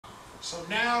So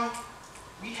now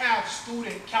we have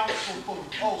student council full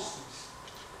of posters,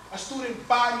 a student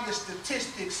body of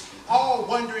statistics, all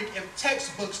wondering if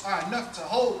textbooks are enough to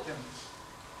hold them.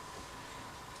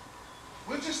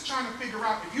 We're just trying to figure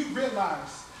out if you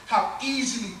realize how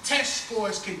easily test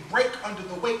scores can break under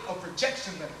the weight of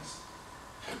rejection letters.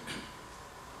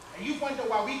 And you wonder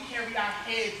why we carry our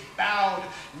heads bowed,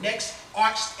 necks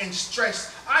arched and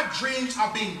stressed. Our dreams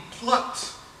are being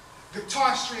plucked.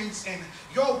 Guitar strings and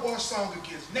your war song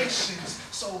against nations.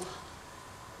 So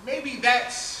maybe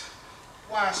that's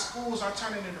why schools are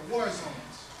turning into war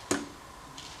zones.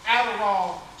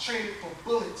 Adderall traded for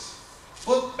bullets.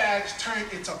 Book bags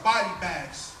turned into body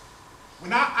bags.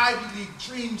 When our Ivy League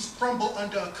dreams crumble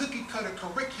under a cookie-cutter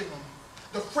curriculum,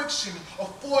 the friction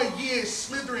of 4 years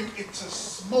slithering into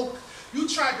smoke, you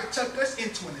tried to tuck us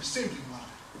into an assembly line,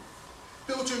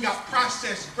 filtering out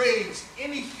processed grades,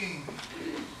 anything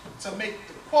to make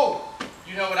the quote.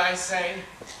 You know what I say?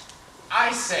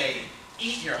 I say,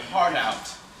 eat your heart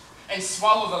out and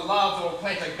swallow the love that will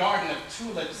plant a garden of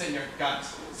tulips in your gut,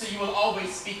 so you will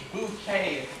always speak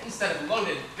bouquet instead of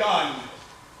loaded gun.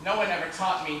 No one ever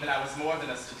taught me that I was more than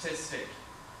a statistic.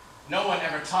 No one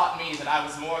ever taught me that I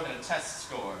was more than a test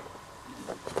score.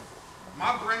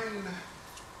 My brain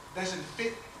doesn't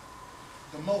fit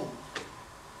the mold.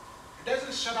 It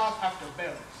doesn't shut off after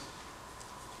bells.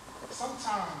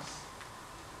 Sometimes,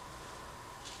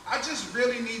 I just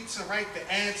really need to write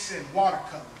the ants in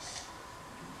watercolors.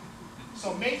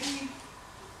 So maybe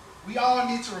we all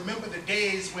need to remember the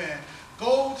days when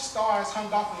gold stars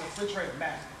hung off of refrigerator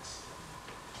magnets,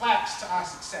 plaques to our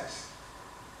success.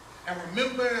 And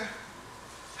remember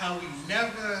how we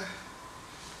never,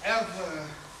 ever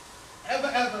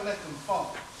let them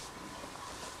fall.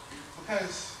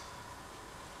 Because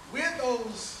we're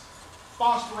those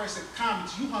phosphorescent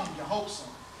comets you hung your hopes on.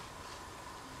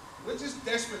 We're just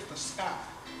desperate for sky.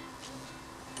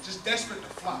 Just desperate to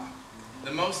fly.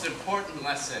 The most important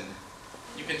lesson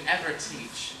you can ever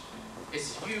teach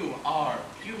is you are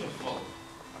beautiful.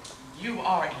 You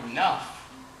are enough.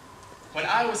 When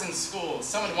I was in school,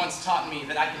 someone once taught me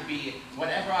that I could be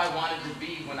whatever I wanted to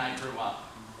be when I grew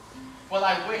up. Well,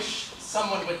 I wish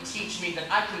someone would teach me that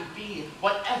I can be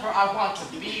whatever I want to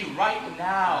be right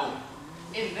now,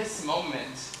 in this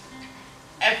moment.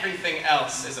 Everything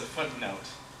else is a footnote.